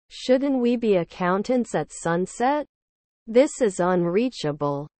Shouldn't we be accountants at sunset? This is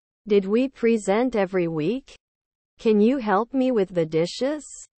unreachable. Did we present every week? Can you help me with the dishes?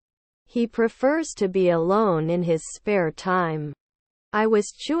 He prefers to be alone in his spare time. I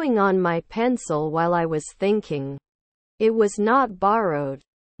was chewing on my pencil while I was thinking. It was not borrowed.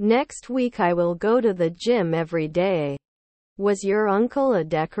 Next week I will go to the gym every day. Was your uncle a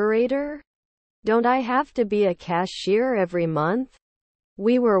decorator? Don't I have to be a cashier every month?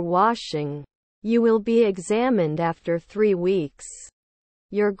 We were washing. You will be examined after 3 weeks.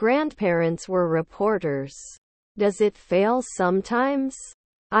 Your grandparents were reporters. Does it fail sometimes?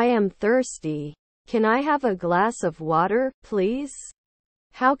 I am thirsty. Can I have a glass of water, please?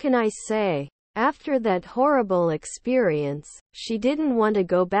 How can I say? After that horrible experience, she didn't want to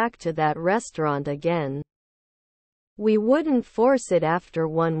go back to that restaurant again. We wouldn't force it after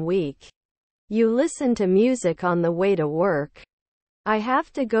 1 week. You listen to music on the way to work. I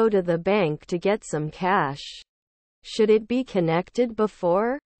have to go to the bank to get some cash. Should it be connected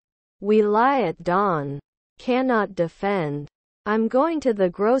before? We lie at dawn. Cannot defend. I'm going to the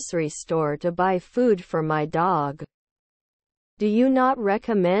grocery store to buy food for my dog. Do you not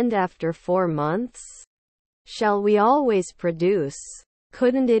recommend after 4 months? Shall we always produce?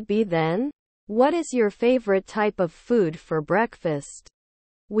 Couldn't it be then? What is your favorite type of food for breakfast?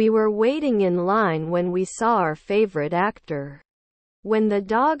 We were waiting in line when we saw our favorite actor. When the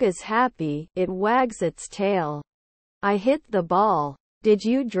dog is happy, it wags its tail. I hit the ball. Did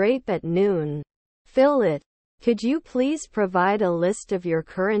you drape at noon? Fill it. Could you please provide a list of your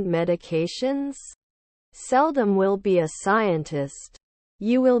current medications? Seldom will be a scientist.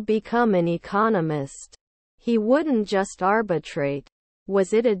 You will become an economist. He wouldn't just arbitrate.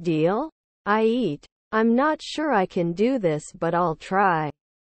 Was it a deal? I eat. I'm not sure I can do this, but I'll try.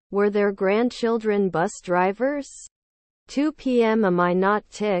 Were their grandchildren bus drivers? 2 p.m. Am I not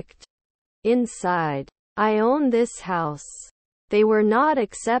ticked? Inside. I own this house. They were not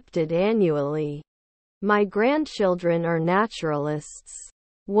accepted annually. My grandchildren are naturalists.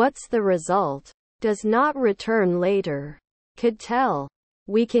 What's the result? Does not return later. Could tell.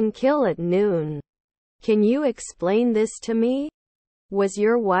 We can kill at noon. Can you explain this to me? Was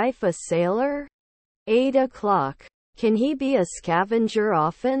your wife a sailor? 8 o'clock. Can he be a scavenger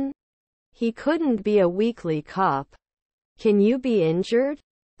often? He couldn't be a weekly cop. Can you be injured?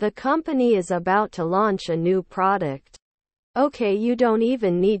 The company is about to launch a new product. Okay, you don't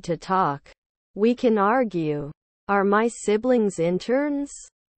even need to talk. We can argue. Are my siblings interns?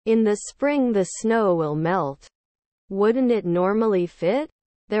 In the spring the snow will melt. Wouldn't it normally fit?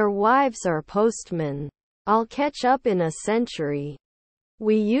 Their wives are postmen. I'll catch up in a century.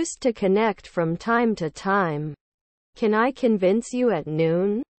 We used to connect from time to time. Can I convince you at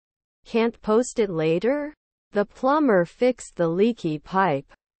noon? Can't post it later? The plumber fixed the leaky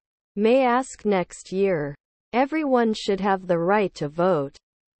pipe. May ask next year. Everyone should have the right to vote.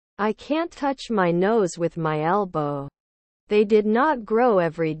 I can't touch my nose with my elbow. They did not grow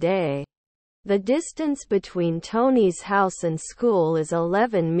every day. The distance between Tony's house and school is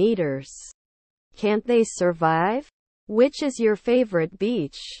 11 meters. Can't they survive? Which is your favorite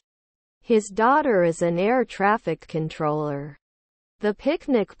beach? His daughter is an air traffic controller. The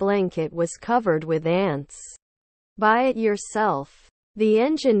picnic blanket was covered with ants. Buy it yourself. The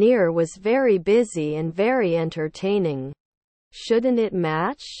engineer was very busy and very entertaining. Shouldn't it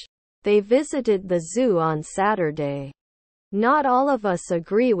match? They visited the zoo on Saturday. Not all of us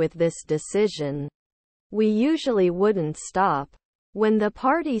agree with this decision. We usually wouldn't stop. When the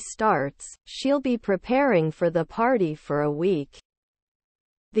party starts, she'll be preparing for the party for a week.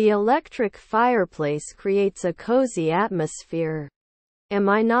 The electric fireplace creates a cozy atmosphere. Am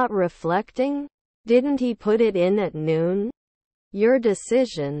I not reflecting? Didn't he put it in at noon? Your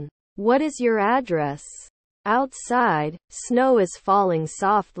decision. What is your address? Outside, snow is falling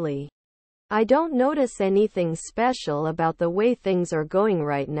softly. I don't notice anything special about the way things are going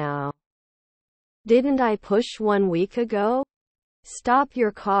right now. Didn't I push 1 week ago? Stop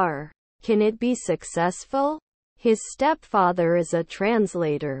your car. Can it be successful? His stepfather is a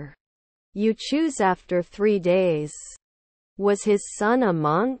translator. You choose after 3 days. Was his son a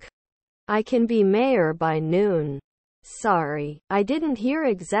monk? I can be mayor by noon. Sorry, I didn't hear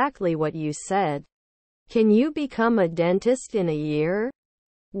exactly what you said. Can you become a dentist in a year?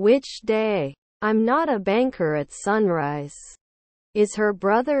 Which day? I'm not a banker at sunrise. Is her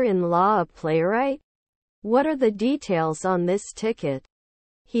brother-in-law a playwright? What are the details on this ticket?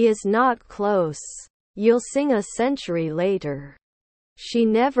 He is not close. You'll sing a century later. She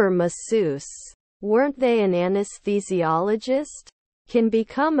never masseuse. Weren't they an anesthesiologist? Can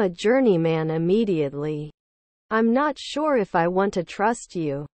become a journeyman immediately. I'm not sure if I want to trust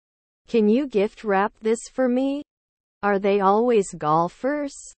you. Can you gift wrap this for me? Are they always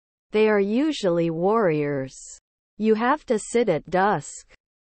golfers? They are usually warriors. You have to sit at dusk.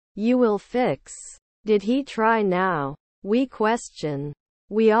 You will fix. Did he try now? We question.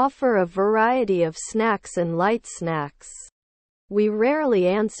 We offer a variety of snacks and light snacks. We rarely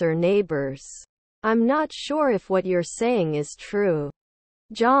answer neighbors. I'm not sure if what you're saying is true.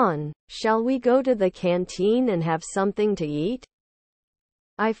 John, shall we go to the canteen and have something to eat?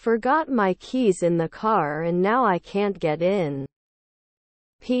 I forgot my keys in the car and now I can't get in.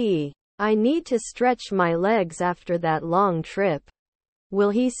 P. I need to stretch my legs after that long trip. Will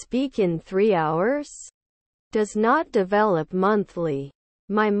he speak in 3 hours? Does not develop monthly.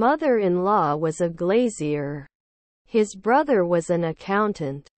 My mother-in-law was a glazier. His brother was an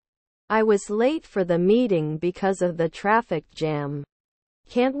accountant. I was late for the meeting because of the traffic jam.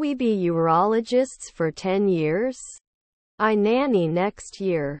 Can't we be urologists for 10 years? I nanny next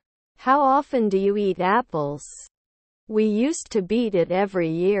year. How often do you eat apples? We used to beat it every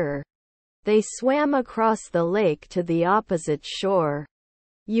year. They swam across the lake to the opposite shore.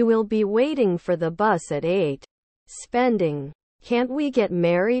 You will be waiting for the bus at 8. Spending. Can't we get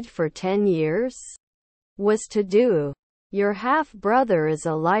married for 10 years? Was to do. Your half-brother is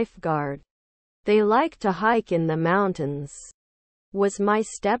a lifeguard. They like to hike in the mountains. Was my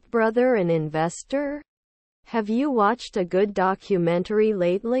stepbrother an investor? Have you watched a good documentary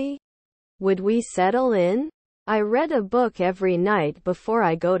lately? Would we settle in? I read a book every night before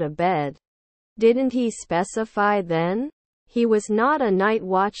I go to bed. Didn't he specify then? He was not a night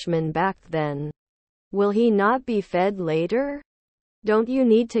watchman back then. Will he not be fed later? Don't you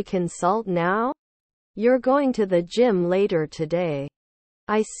need to consult now? You're going to the gym later today.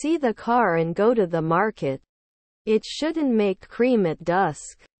 I see the car and go to the market. It shouldn't make cream at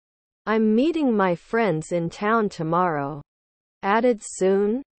dusk. I'm meeting my friends in town tomorrow. Added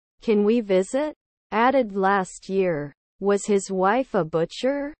soon? Can we visit? Added last year. Was his wife a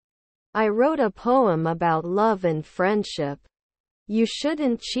butcher? I wrote a poem about love and friendship. You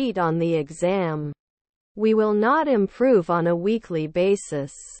shouldn't cheat on the exam. We will not improve on a weekly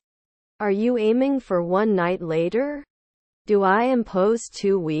basis. Are you aiming for one night later? Do I impose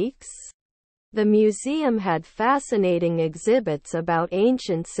 2 weeks? The museum had fascinating exhibits about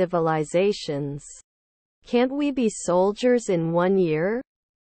ancient civilizations. Can't we be soldiers in 1 year?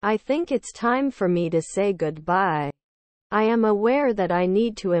 I think it's time for me to say goodbye. I am aware that I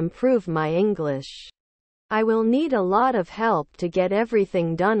need to improve my English. I will need a lot of help to get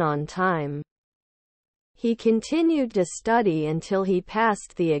everything done on time. He continued to study until he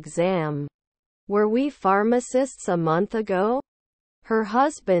passed the exam. Were we pharmacists a month ago? Her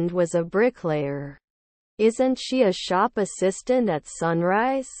husband was a bricklayer. Isn't she a shop assistant at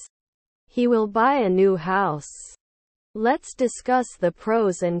Sunrise? He will buy a new house. Let's discuss the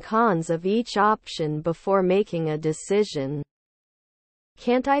pros and cons of each option before making a decision.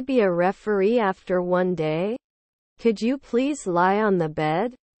 Can't I be a referee after 1 day? Could you please lie on the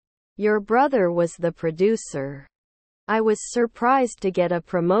bed? Your brother was the producer. I was surprised to get a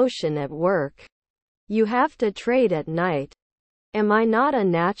promotion at work. You have to trade at night. Am I not a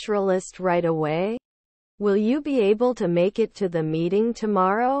naturalist right away? Will you be able to make it to the meeting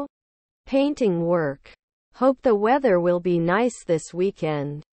tomorrow? Painting work. Hope the weather will be nice this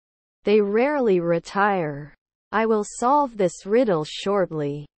weekend. They rarely retire. I will solve this riddle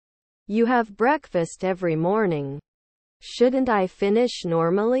shortly. You have breakfast every morning. Shouldn't I finish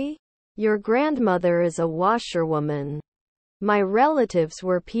normally? Your grandmother is a washerwoman. My relatives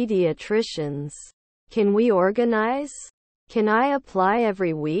were pediatricians. Can we organize? Can I apply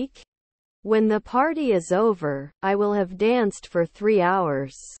every week? When the party is over, I will have danced for 3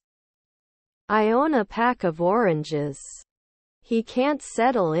 hours. I own a pack of oranges. He can't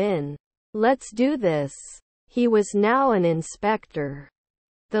settle in. Let's do this. He was now an inspector.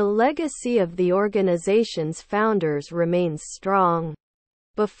 The legacy of the organization's founders remains strong.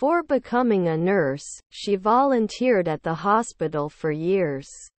 Before becoming a nurse, she volunteered at the hospital for years.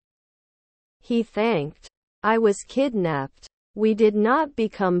 He thanked. I was kidnapped. We did not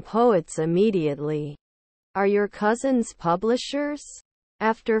become poets immediately. Are your cousins publishers?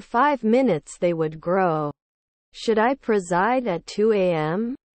 After 5 minutes they would grow. Should I preside at 2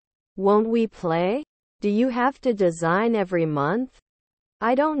 a.m.? Won't we play? Do you have to design every month?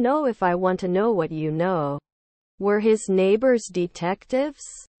 I don't know if I want to know what you know. Were his neighbors detectives?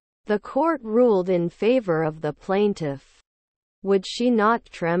 The court ruled in favor of the plaintiff. Would she not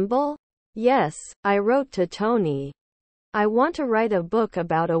tremble? Yes, I wrote to Tony. I want to write a book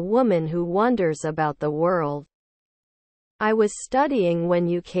about a woman who wonders about the world. I was studying when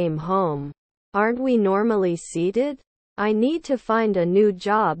you came home. Aren't we normally seated? I need to find a new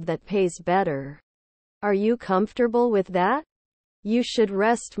job that pays better. Are you comfortable with that? You should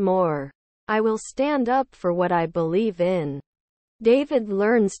rest more. I will stand up for what I believe in. David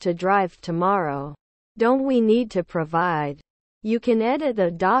learns to drive tomorrow. Don't we need to provide? You can edit a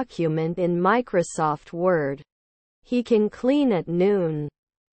document in Microsoft Word. He can clean at noon.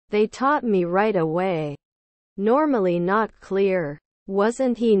 They taught me right away. Normally not clear.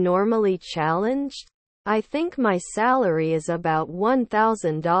 Wasn't he normally challenged? I think my salary is about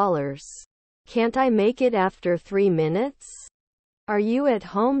 $1,000. Can't I make it after 3 minutes? Are you at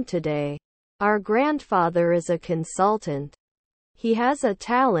home today? Our grandfather is a consultant. He has a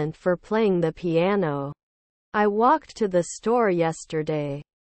talent for playing the piano. I walked to the store yesterday.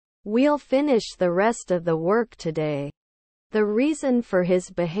 We'll finish the rest of the work today. The reason for his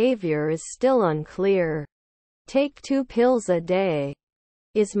behavior is still unclear. Take 2 pills a day.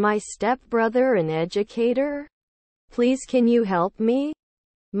 Is my stepbrother an educator? Please can you help me?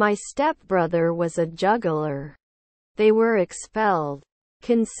 My stepbrother was a juggler. They were expelled.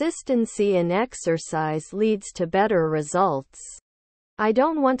 Consistency in exercise leads to better results. I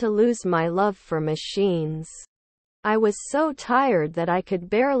don't want to lose my love for machines. I was so tired that I could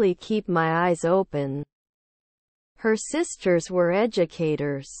barely keep my eyes open. Her sisters were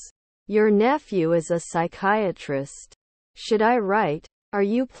educators. Your nephew is a psychiatrist. Should I write? Are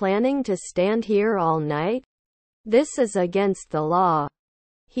you planning to stand here all night? This is against the law.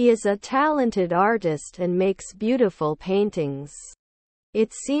 He is a talented artist and makes beautiful paintings.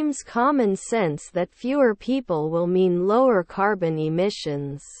 It seems common sense that fewer people will mean lower carbon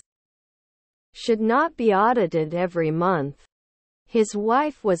emissions. Should not be audited every month. His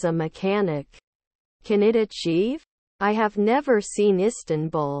wife was a mechanic. Can it achieve? I have never seen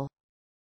Istanbul.